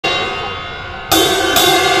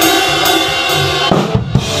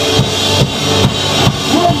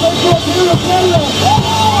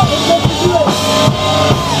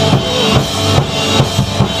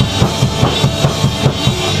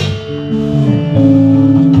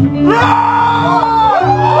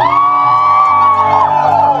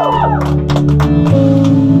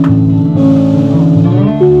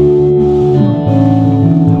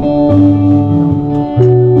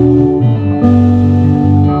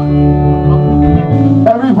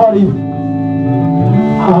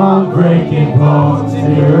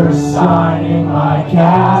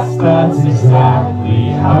cast, that's exactly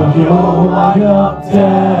how you'll wind up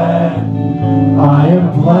dead. I am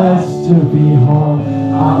blessed to be home.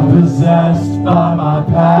 I'm possessed by my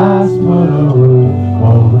past. Put a roof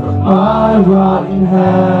over my rotten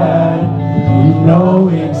head. You know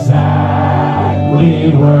exactly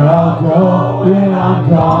where I'll go when I'm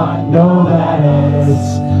gone. Know that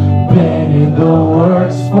it's been in the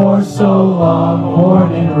works for so long.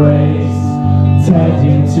 Born and raised,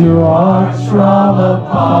 tending to our trauma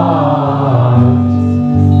pond.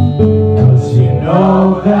 'Cause you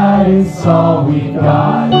know that it's all we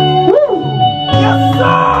got. Yes,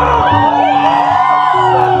 sir!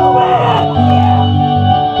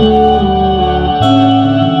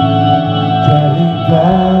 Getting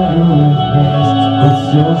better with pace, but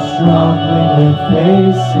still struggling with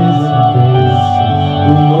faces and faces.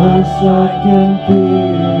 The worst I can be.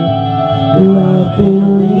 I've been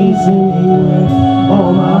reasoning with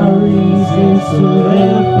all my reasons to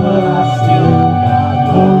live, but I still got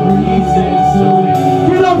no reasons to leave.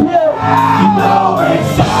 Get up here! You know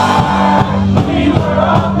exactly where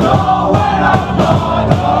I'm going when I'm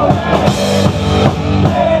gone.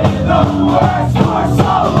 Been in the works for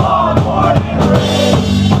so long, born and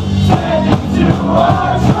raised, tending to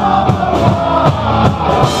our trauma.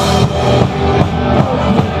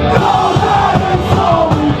 Know that it's all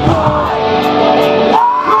we got.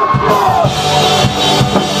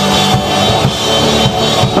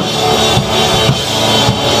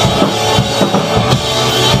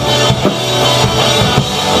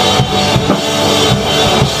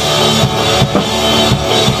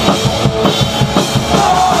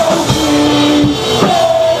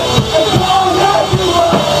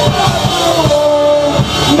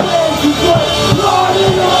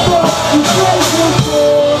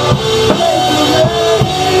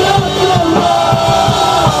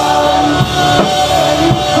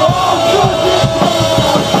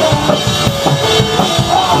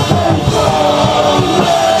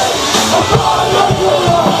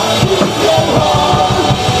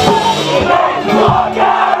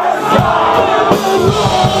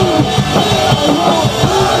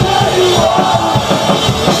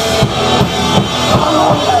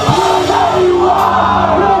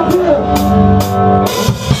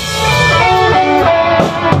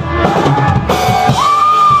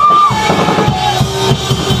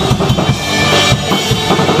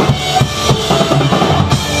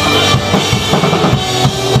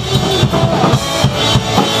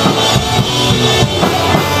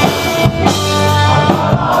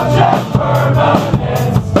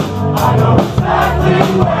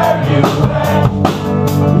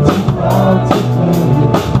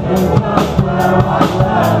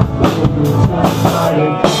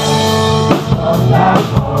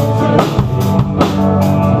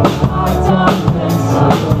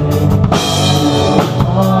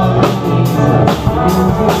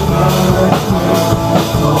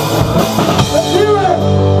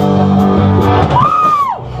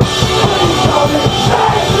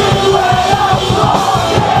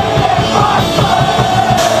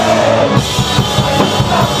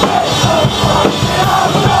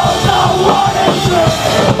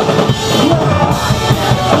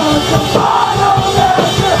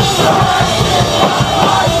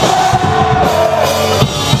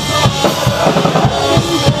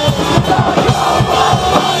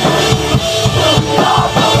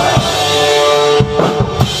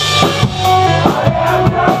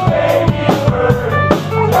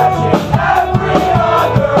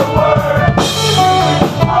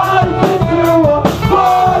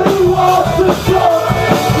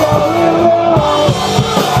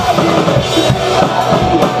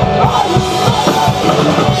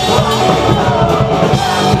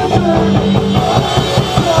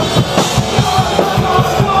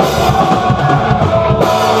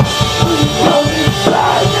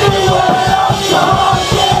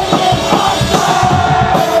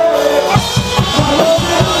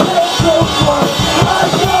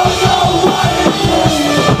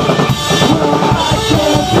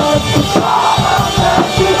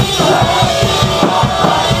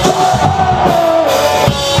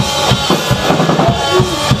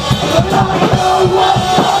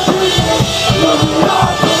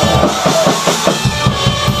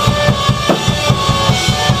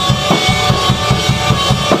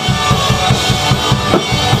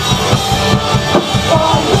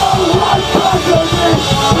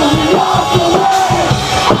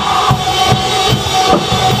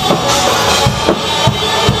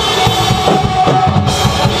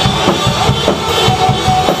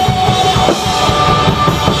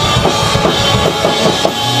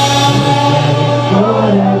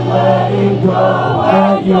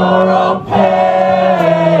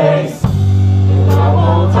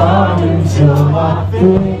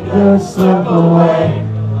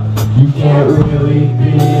 but really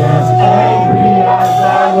be as angry as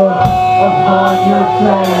I look upon your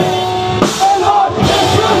face. And on this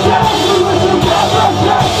your day, you would never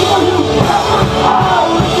get to you never fall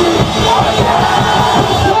with me again.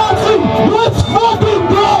 Let's fucking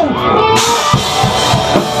go!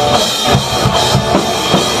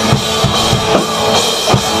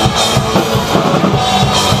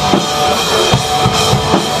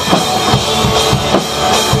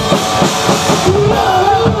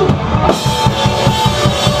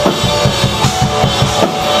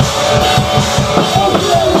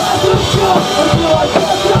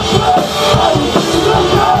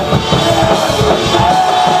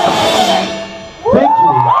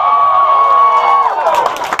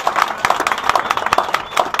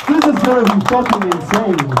 Fucking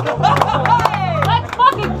insane. Let's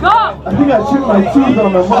fucking go! I think I chipped my teeth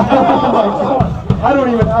on the mic. I don't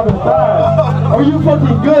even have it back. Are you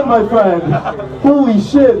fucking good, my friend? Holy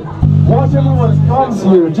shit. Watch everyone's gums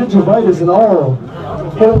here. Gingivitis and all.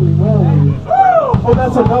 Holy moly. Oh,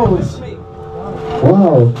 that's a nose.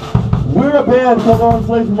 Wow. We're a band called On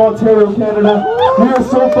Slave from Ontario, Canada. We are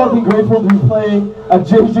so fucking grateful to be playing at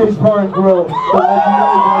JJ's Bar and Grill.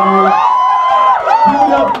 Give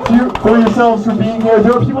it up for yourselves for being here.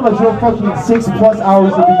 There are people that drove fucking 6+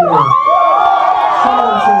 hours to be here.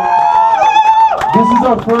 This is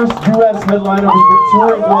our first US headliner. We've been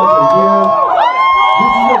touring for like a year.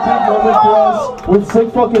 This is a big moment for us. With sick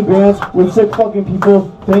fucking bands, with sick fucking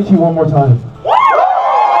people. Thank you one more time.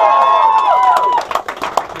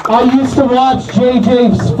 I used to watch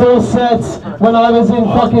JJ's full sets when I was in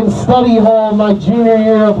fucking study hall my junior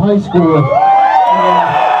year of high school.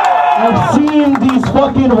 I've seen these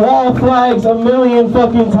fucking wall flags a million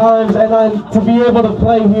fucking times, and to be able to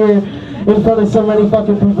play here in front of so many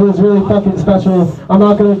fucking people is really fucking special. I'm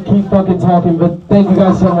not gonna keep fucking talking, but thank you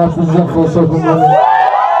guys so much. This is a full circle moment.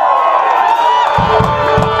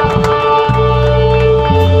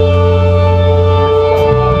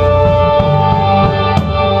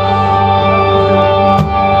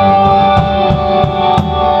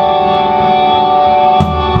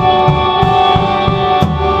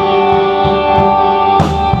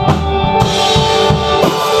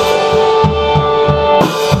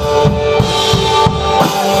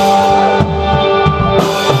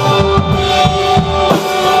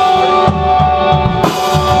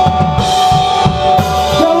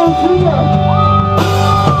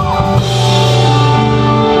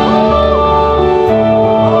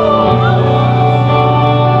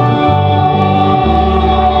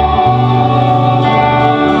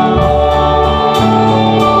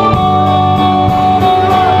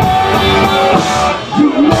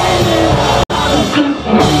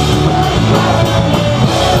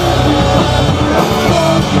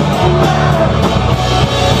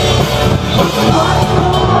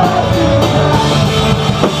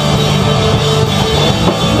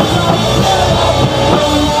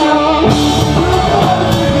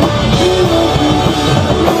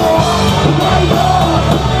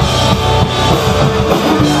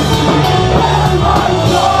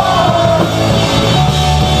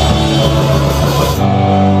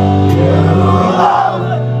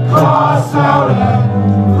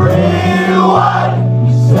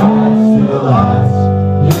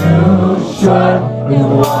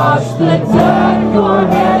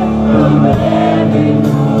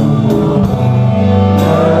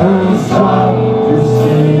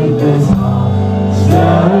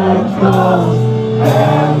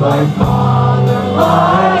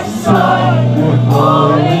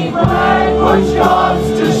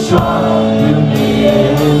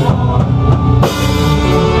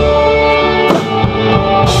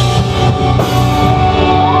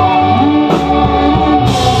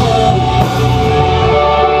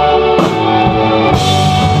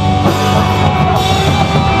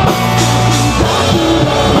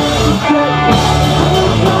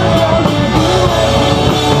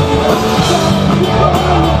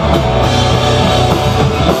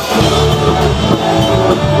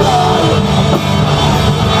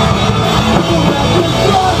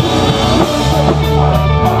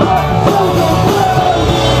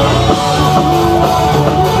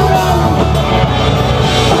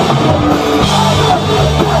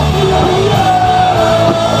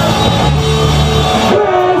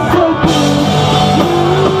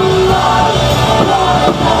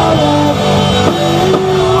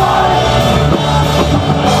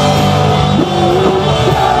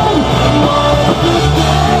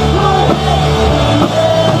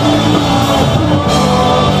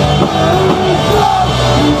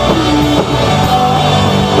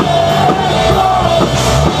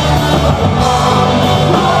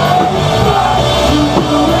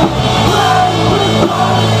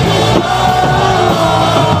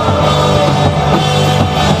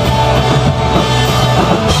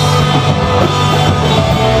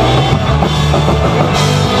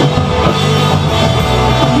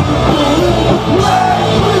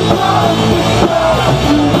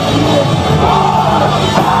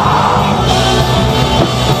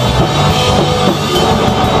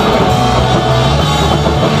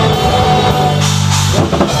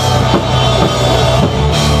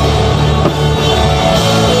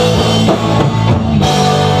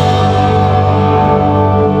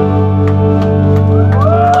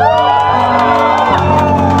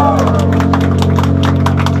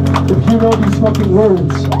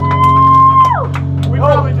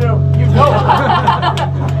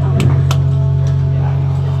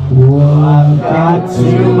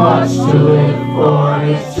 much to live for,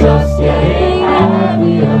 it's just getting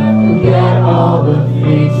happier. Forget all the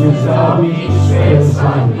features of each face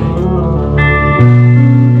I'm in.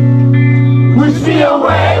 Wish me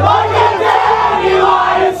away like a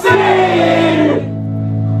dandelion scene.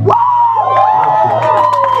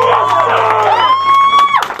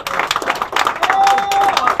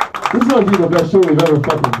 This might be the best show we've ever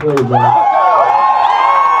fucking played, man.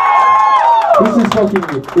 This is fucking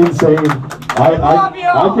insane.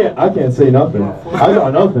 I can't say nothing. I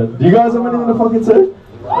got nothing. Do you guys have anything to fucking say?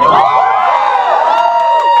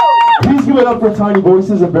 Please give it up for Tiny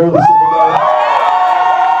Voices and Barely Simple Guys.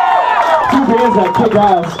 Two bands that kick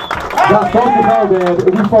ass. That Funk the Power Band,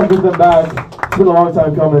 if you fuck with them back, it's been a long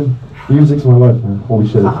time coming. The music's my life, man. Holy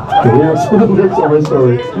shit. The lyrics are my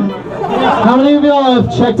story. How many of y'all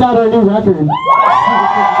have checked out our new record?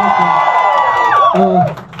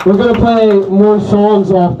 We're gonna play more songs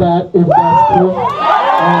off that, if that's cool.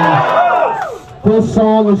 This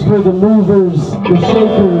song is for the movers, the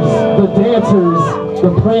shakers, the dancers, the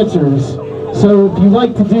prancers. So if you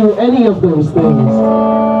like to do any of those things,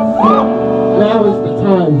 now is the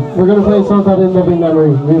time. We're gonna play a song called In Loving Memory.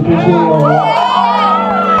 We appreciate it all.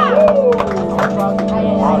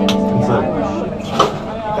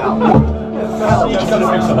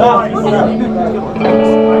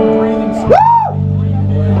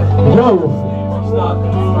 Yo,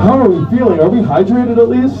 how are we feeling? Are we hydrated at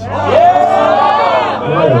least?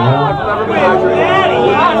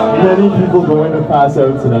 Many people going to pass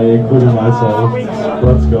out tonight, including myself.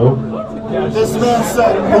 Let's go. This man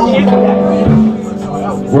said,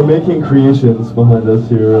 we're making creations behind us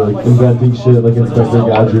here, like inventing shit like Inspector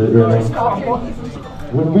Gadget right now.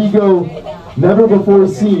 When we go, never before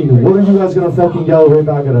seen, what are you guys gonna fucking yell right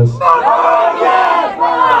back at us?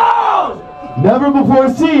 Never before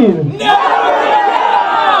seen! Never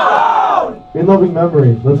in loving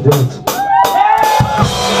memory, let's dance.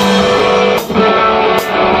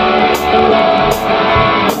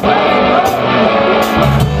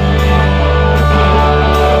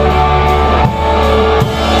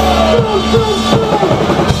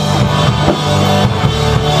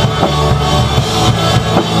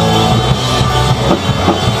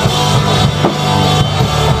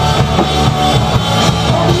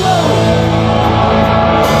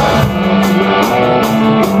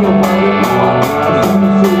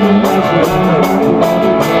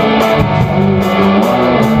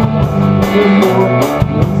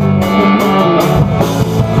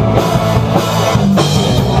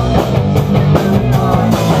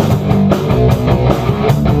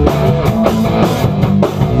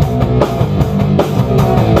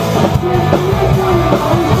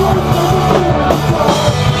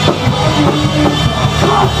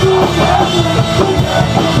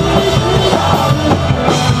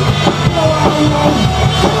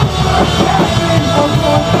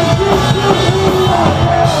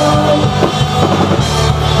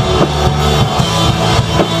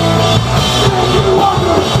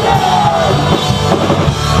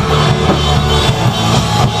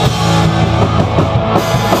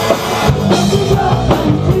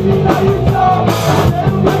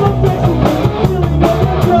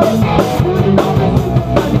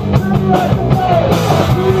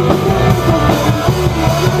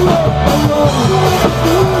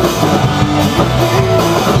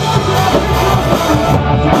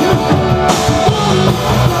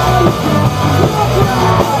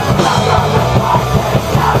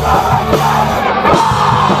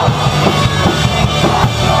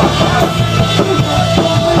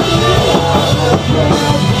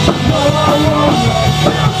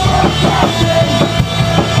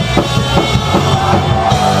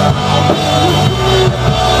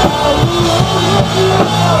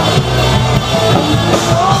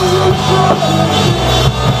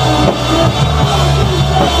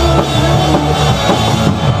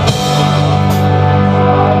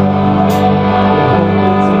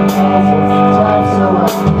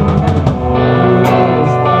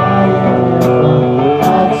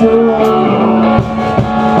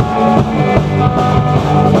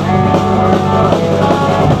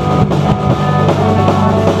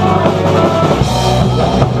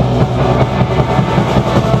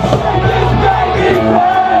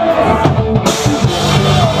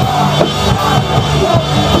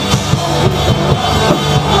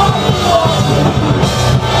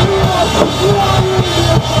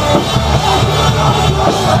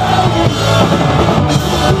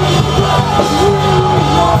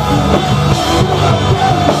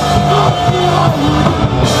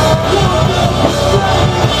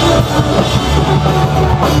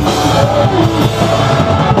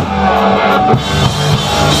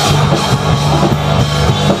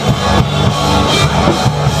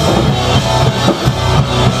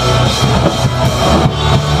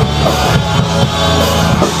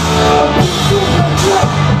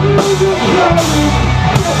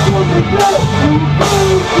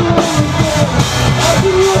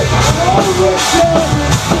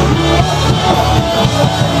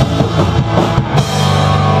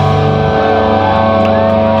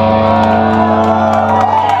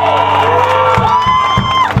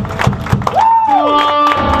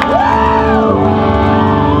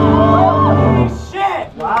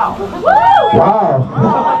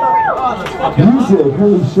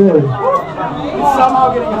 Holy shit. Somehow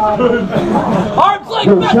getting high. Arms like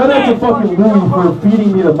Yo, shout out to fucking Louie for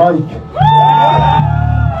feeding me the mic.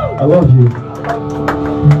 I love you.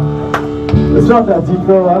 It's not that deep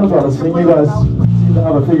though. I don't know how to sing. You guys seem to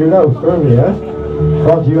have it figured out for me, eh?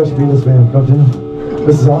 Fuck, you guys should be in this band. God damn.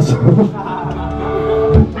 This is awesome.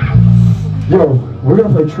 Yo, we're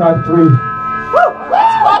gonna play track 3.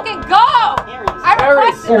 Let's fucking go! I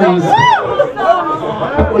requested Aries.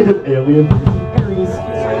 Like an alien.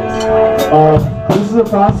 This is a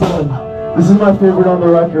fast one. This is my favorite on the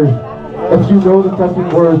record. If you know the fucking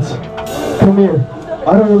words, come here.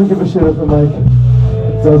 I don't really give a shit if the mic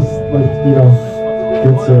does, like, you know,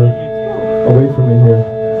 gets away from me here.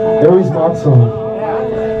 Aries Mod song.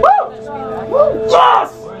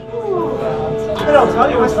 Yes! I'll tell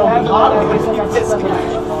you what's going on.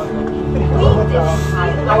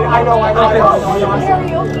 I know.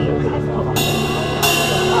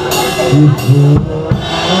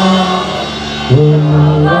 When the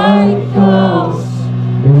light goes,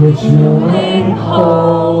 in which you make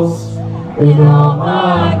holes in all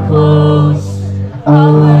my clothes, I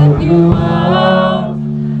let you out,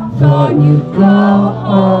 thought you'd go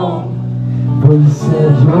home, but you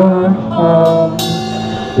said your home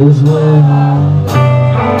is where I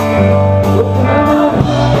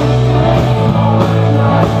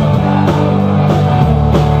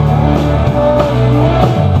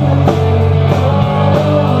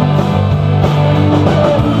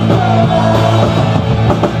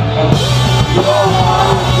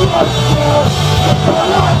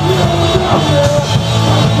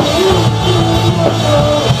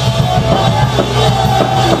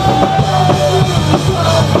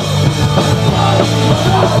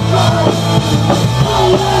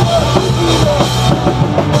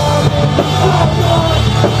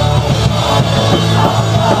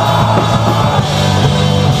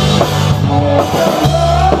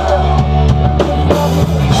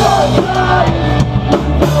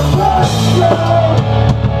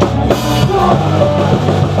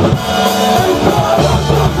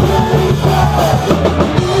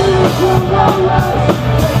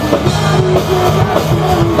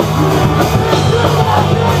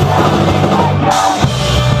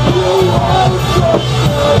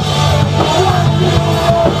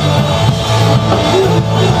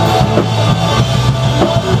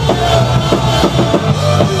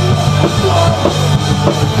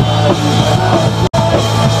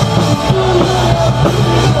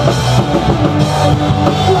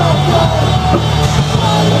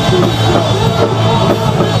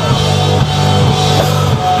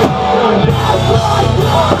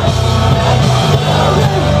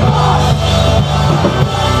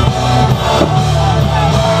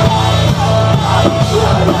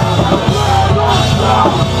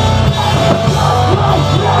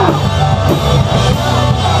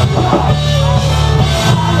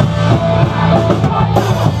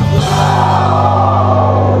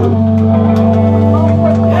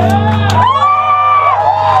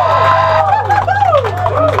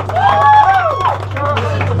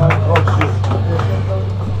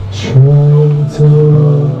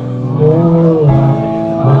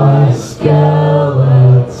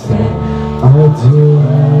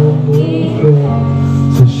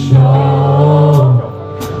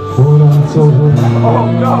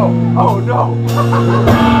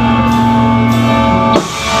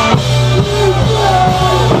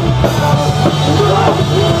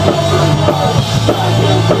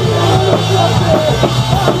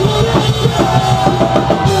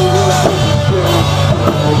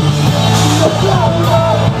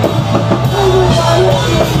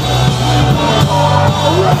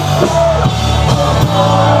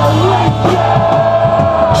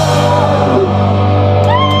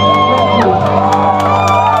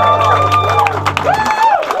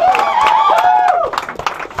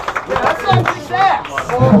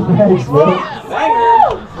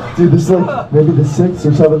Dude, this is like maybe the 6th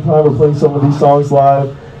or 7th time we're playing some of these songs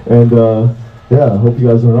live, and yeah, I hope you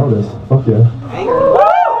guys don't know this. Fuck yeah.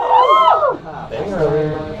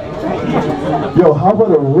 Yo, how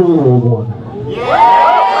about a really old one?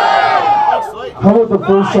 Yeah! How about the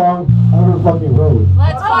first song I ever fucking wrote?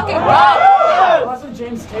 Let's fucking go! Wasn't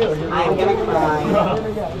James Taylor? I'm gonna cry.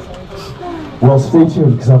 Well, stay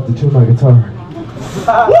tuned because I have to tune my guitar.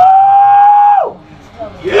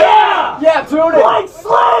 Yeah, tune it. Like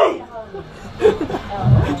Slade.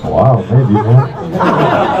 Wow, maybe, man.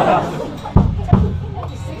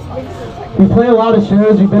 We play a lot of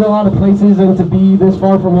shows, we've been a lot of places, and to be this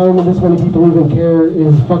far from home and this many people even care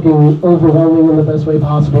is fucking overwhelming in the best way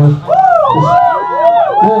possible.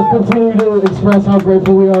 We'll continue to express how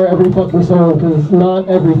grateful we are every fucking song, because not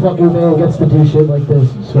every fucking band gets to do shit like this.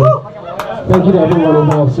 So, thank you to everyone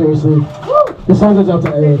involved, seriously. This song goes out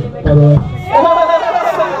to Eric, by the way.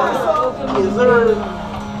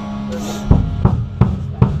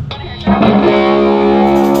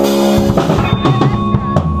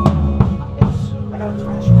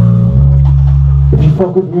 If you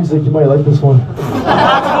fuck with music, you might like this one.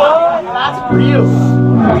 That's for you.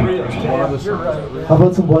 How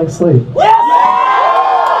about some Blank Slate? Yes!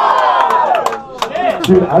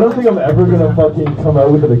 Dude, I don't think I'm ever gonna fucking come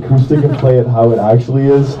out with an acoustic and play it how it actually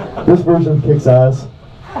is. This version kicks ass.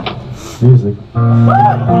 Music.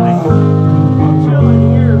 Chilling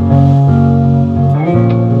here.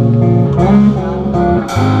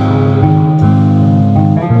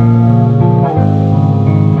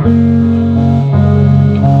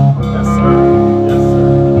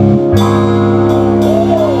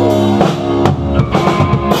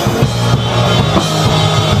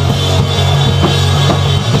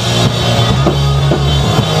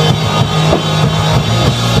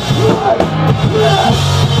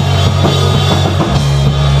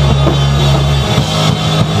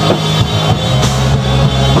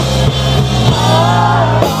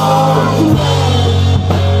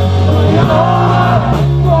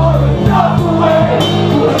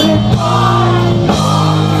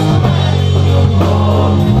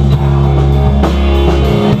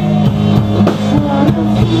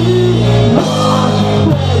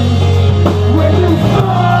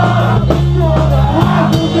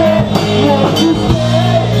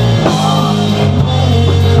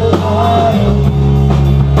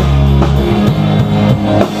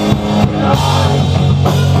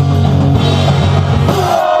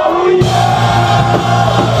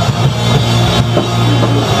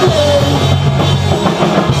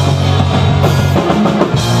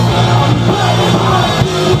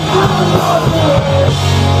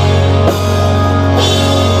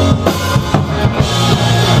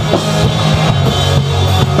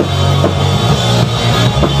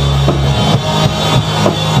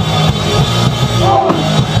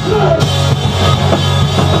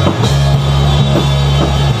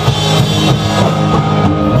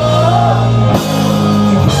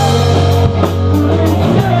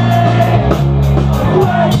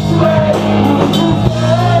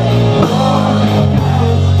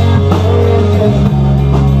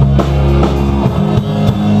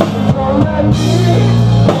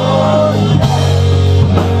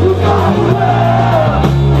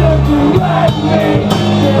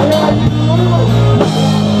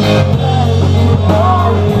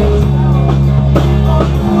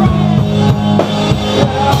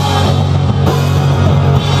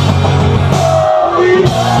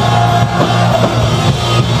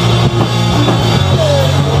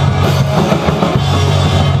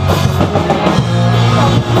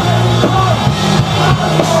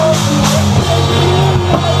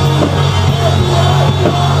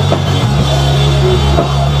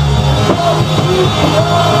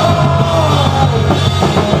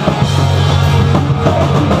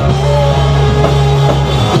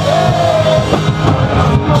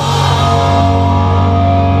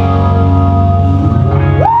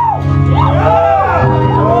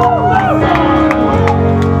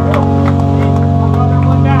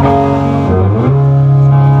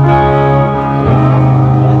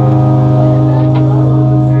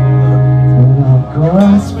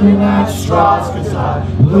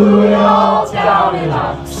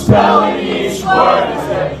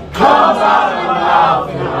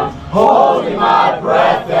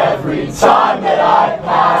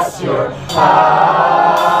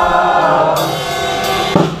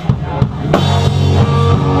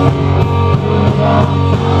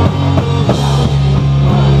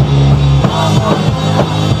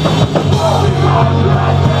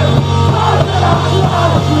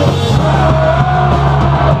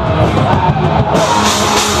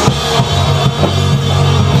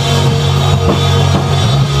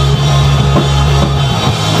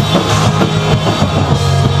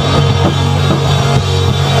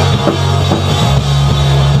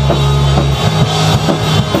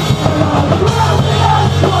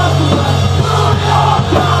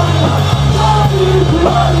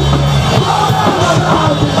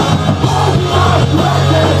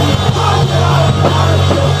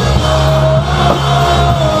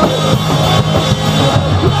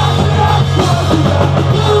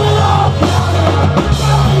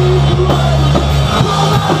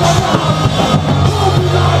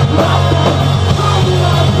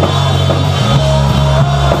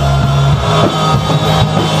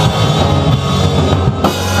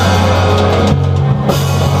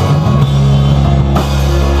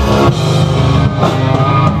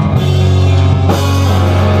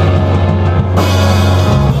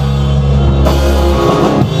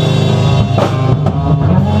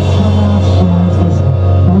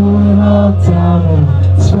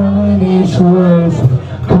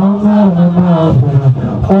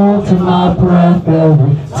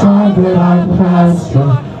 Dude,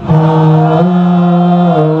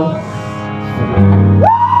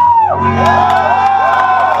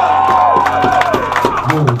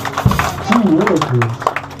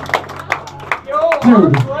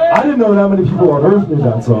 I didn't know that many people on Earth knew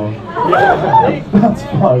that song. That's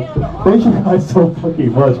fucked. Thank you guys so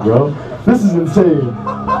fucking much, bro. This is insane.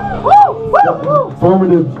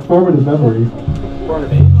 Formative memory.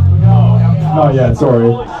 Oh yeah,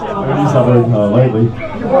 sorry. I haven't used that word lately.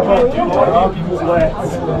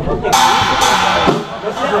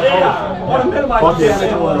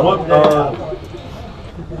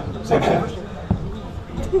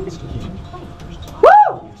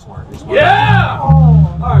 Yeah!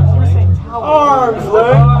 Arms,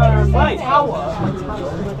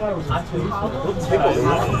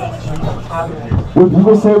 When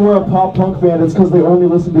people say we're a pop punk band, it's because they only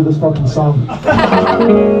listen to this fucking song.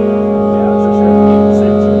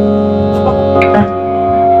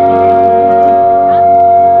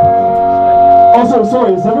 Also,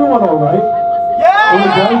 sorry, is everyone alright? Yeah!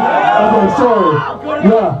 Okay, sorry.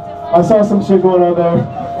 Yeah, I saw some shit going on there.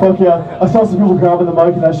 Fuck yeah. I saw some people grabbing the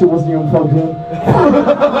mic and that shit wasn't even plugged in.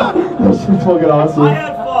 That shit's fucking awesome. I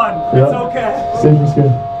had fun. Yeah. It's okay. Safe and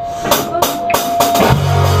scared.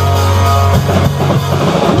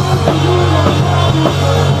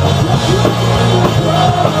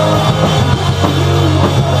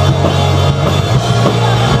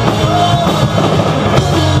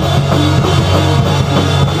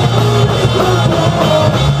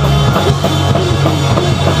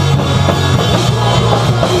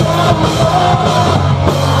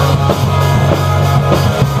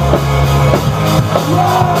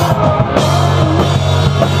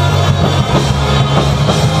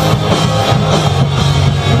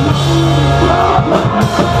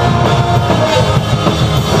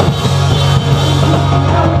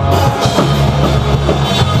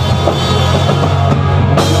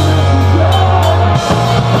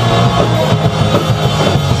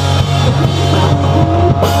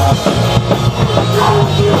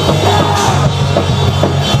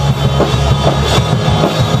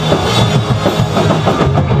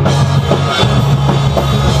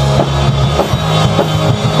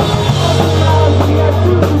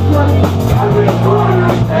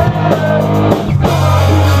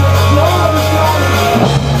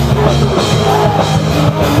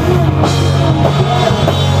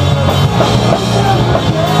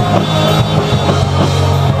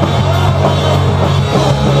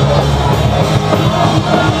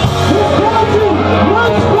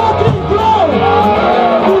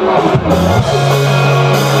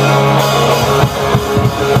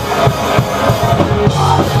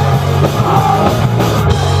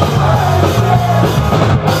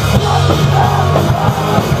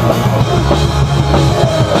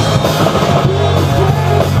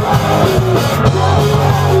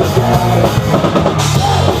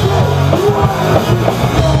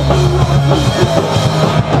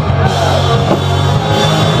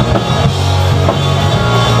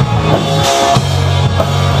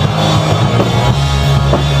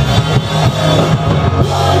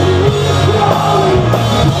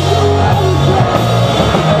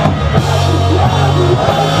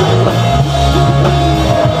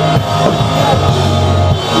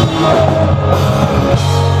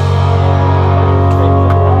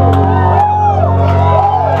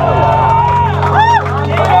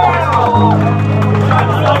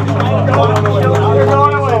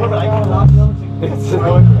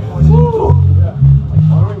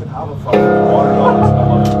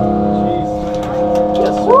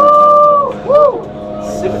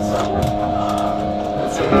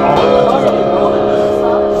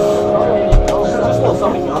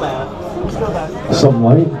 Something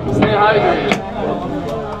light? Stay hydrated.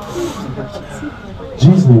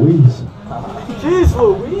 Jeez Louise. Jeez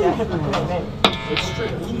Louise.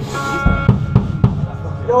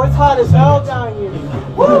 Yo, it's hot as hell down here.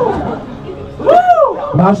 Woo!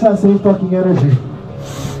 Woo! Match that same fucking energy.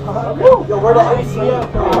 Yo, where the AC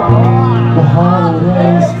at? The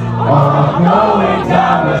holidays are going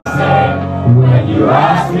down the same. When you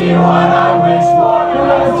ask me what I wish for,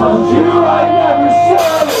 I told you I never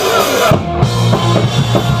said.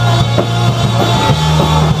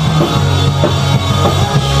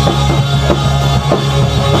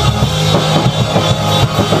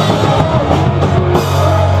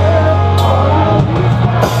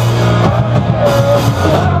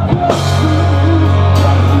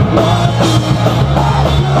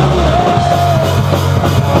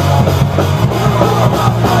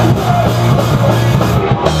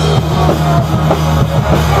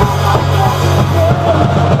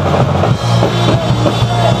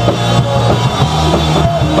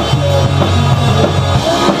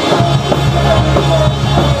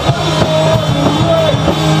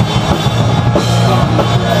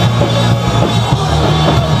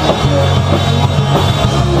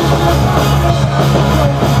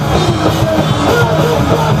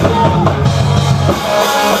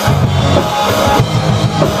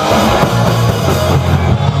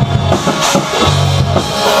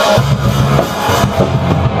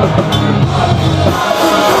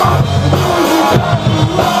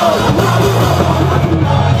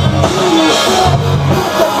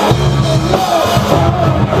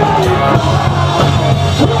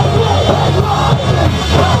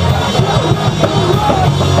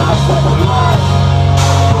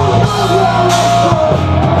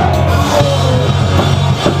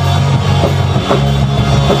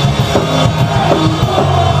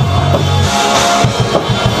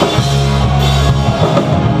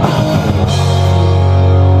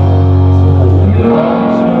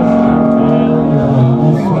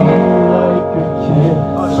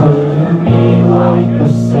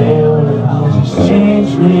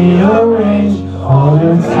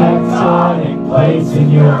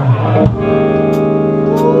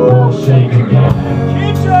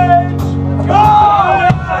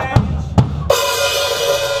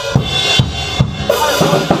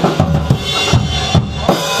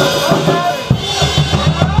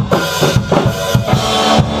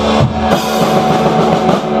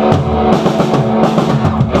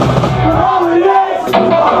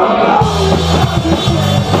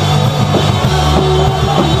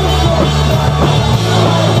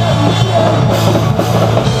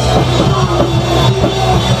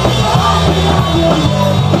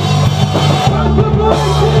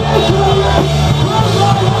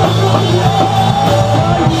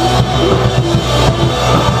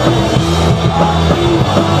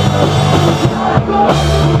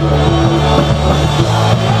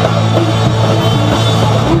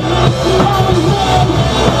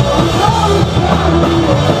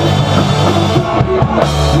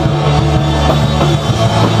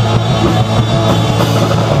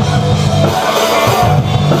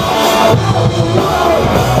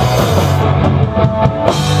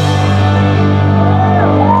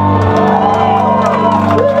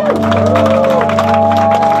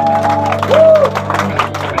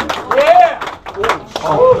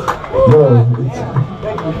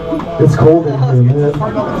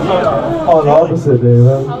 On opposite day,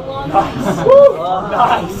 man.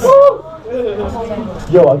 Nice.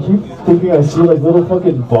 Yo, I keep thinking I see like little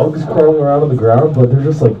fucking bugs crawling around on the ground, but they're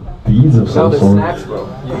just like beads of some sort. Snacks, bro.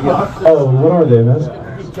 Oh, what are they, man?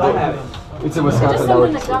 It's in Wisconsin.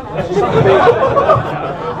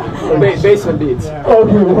 Basement beads.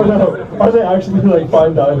 Okay, what else? Are they actually like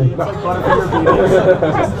fine dining?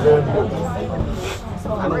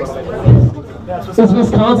 Is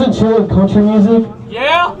Wisconsin chill with country music?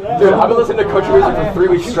 Yeah! Dude, I've been listening to country music for 3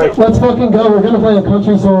 weeks straight. Let's fucking go. We're gonna play a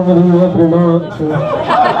country song whether you like it or not. So,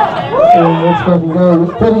 let's fucking go.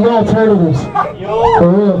 For the alternatives. For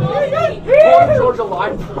real. Georgia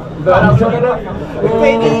Line.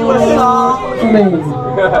 Baby, what's up? Maybe.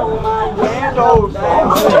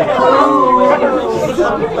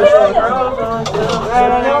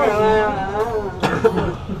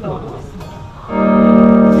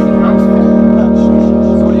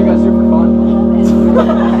 So what do you guys do for fun?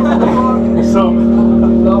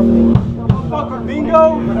 Fucking bingo.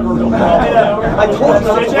 I told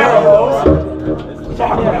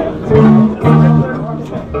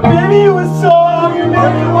Baby, you a song, you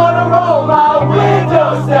make me wanna roll my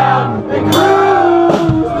windows down and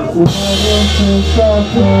cruise.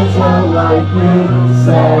 Something's not like you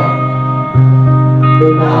said.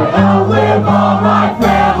 And I outlive all my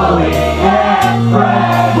family and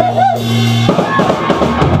friends.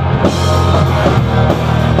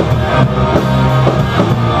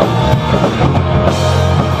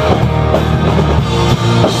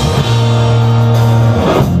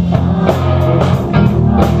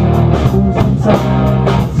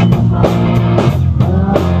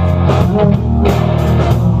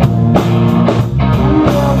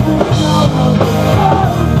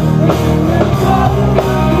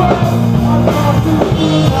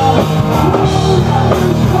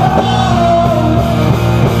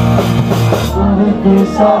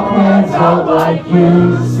 Something's not like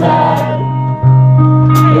you said.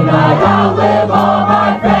 And I outlive all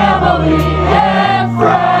my family and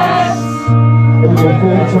friends. And if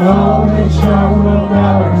it's all that you will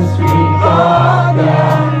never speak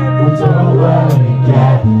again, well, don't let it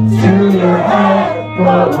get to your head.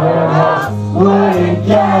 But where else would it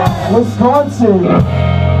get? Wisconsin!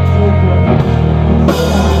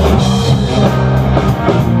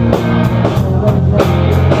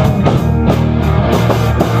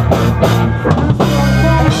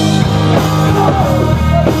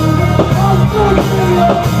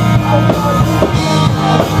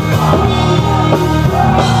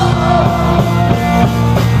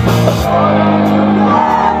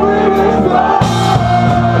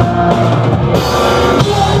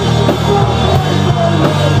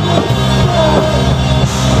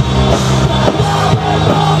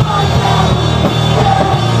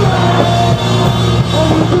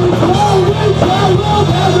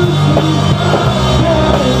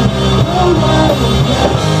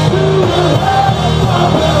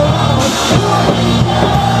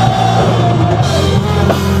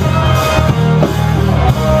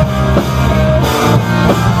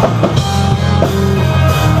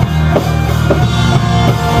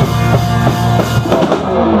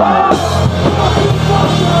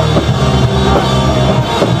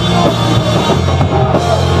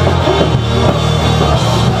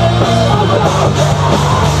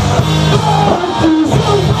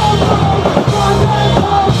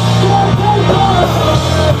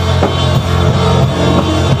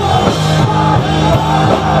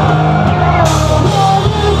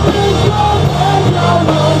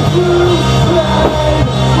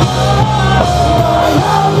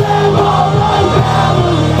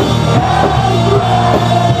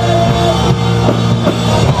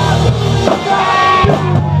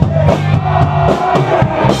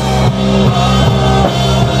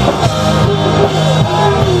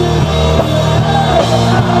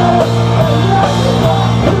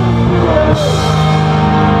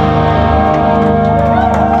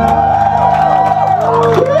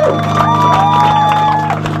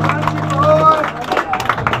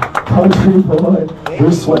 Country boy,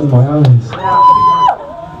 you're sweating my eyes.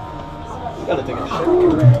 Gotta take a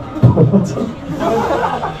shit.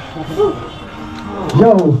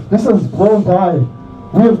 Yo, this has blown by.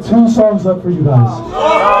 We have 2 songs left for you guys.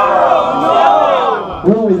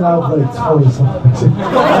 We only have like 20 songs.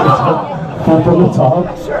 From the top.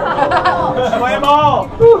 Play them all.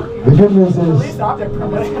 The good news is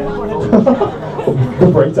the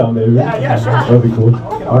breakdown, maybe. Yeah, sure. That'd be cool.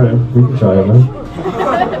 Alright, we can try it, man.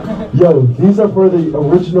 Yo, these are for the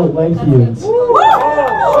original Lankians.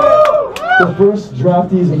 The first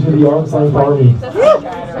draftees into the Arms Length Army.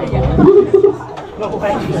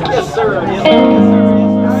 Yes, sir.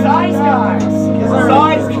 Size guys.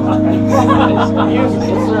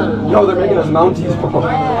 No, they're making us mounties, bro.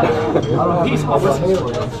 Peace,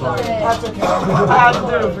 that's okay. I had to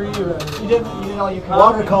do it for you. You didn't know you could.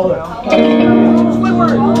 Watercolor.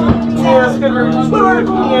 Squidward. Yeah, Squidward. Squidward.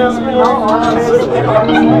 Yeah, Squidward.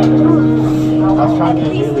 I was trying to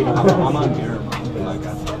get Haley. I'm on here.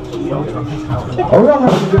 Are we all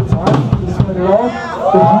having a good time? Despite it all?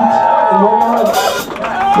 The heat and whatnot?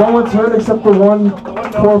 No one's hurt except for one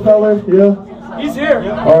poor fella? Yeah? He's here.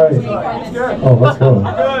 Alright. Oh, let's go.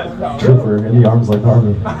 Trooper in the arms like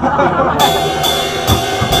army.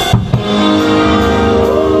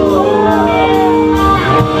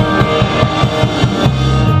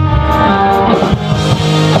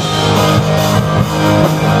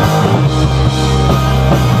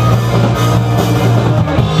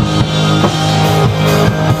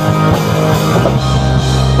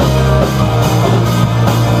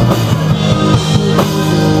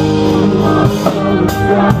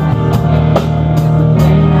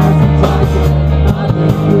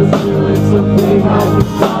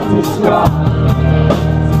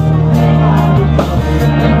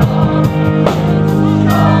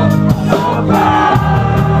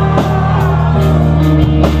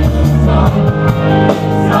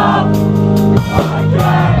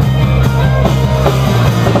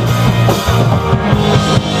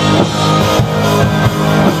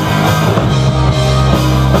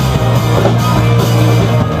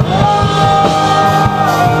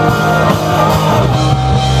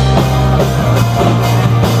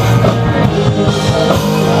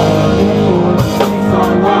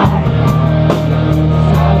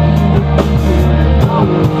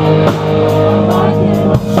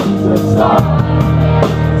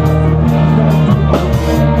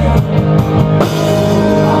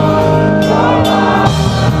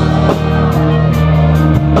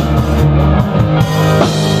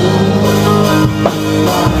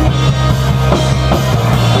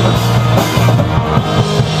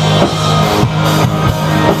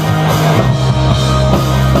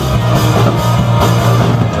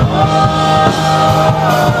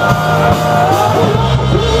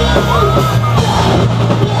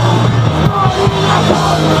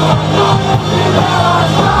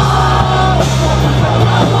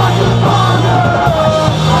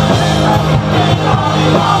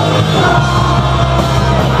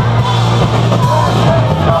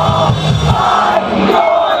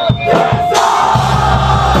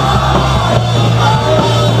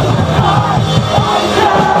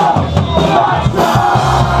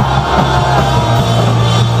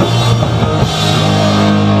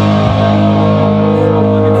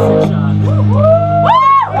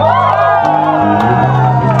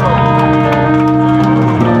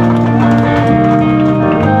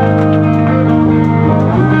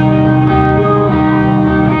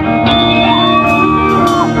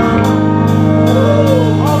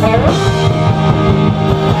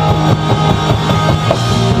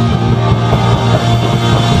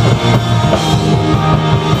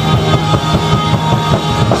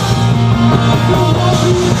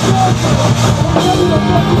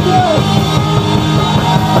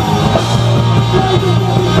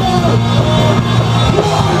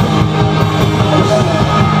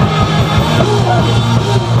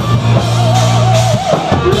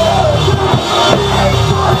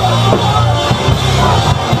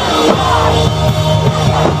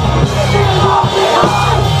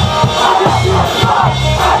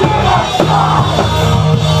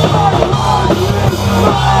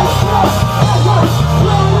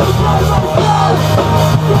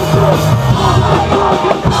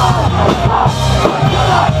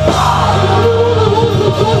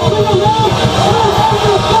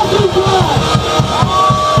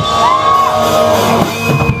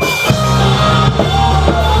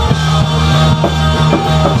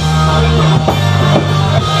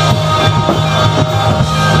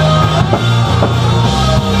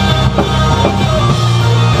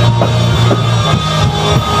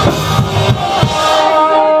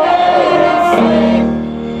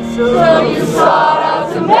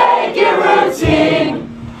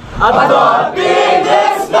 I thought being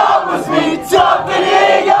this not was me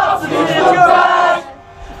toughening up to go back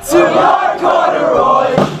to your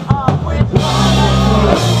corduroy.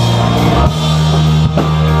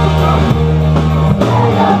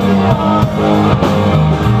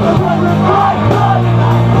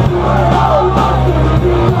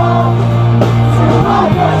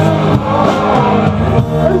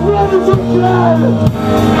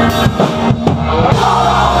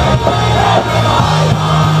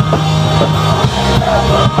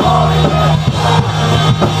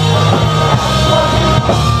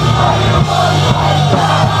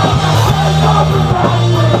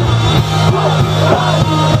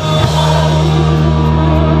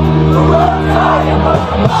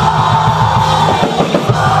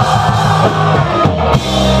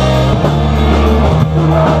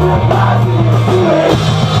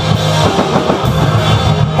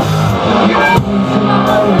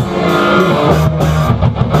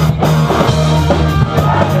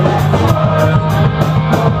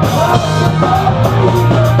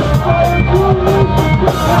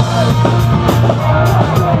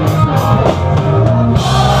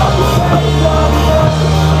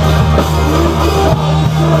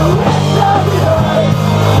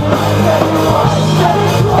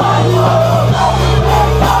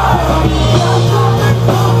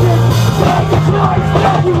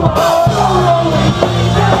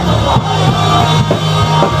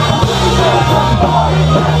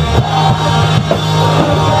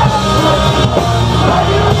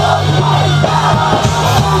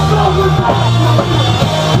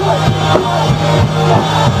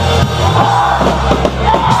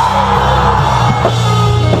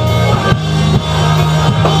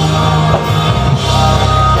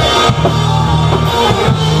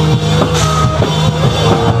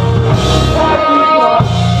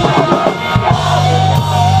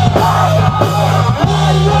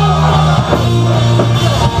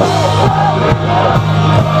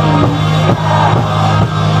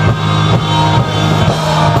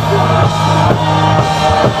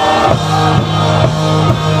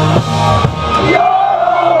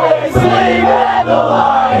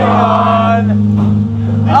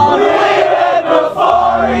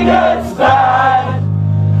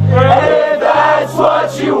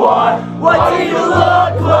 body to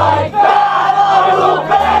look like that. I will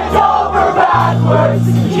bend over backwards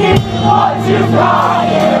to keep what you got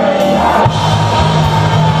here.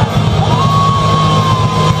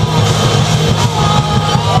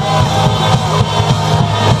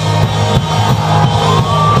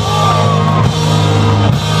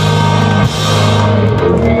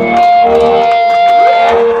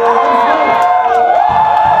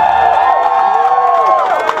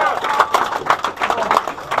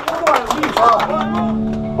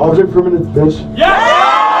 Object for minutes, bitch. Yeah!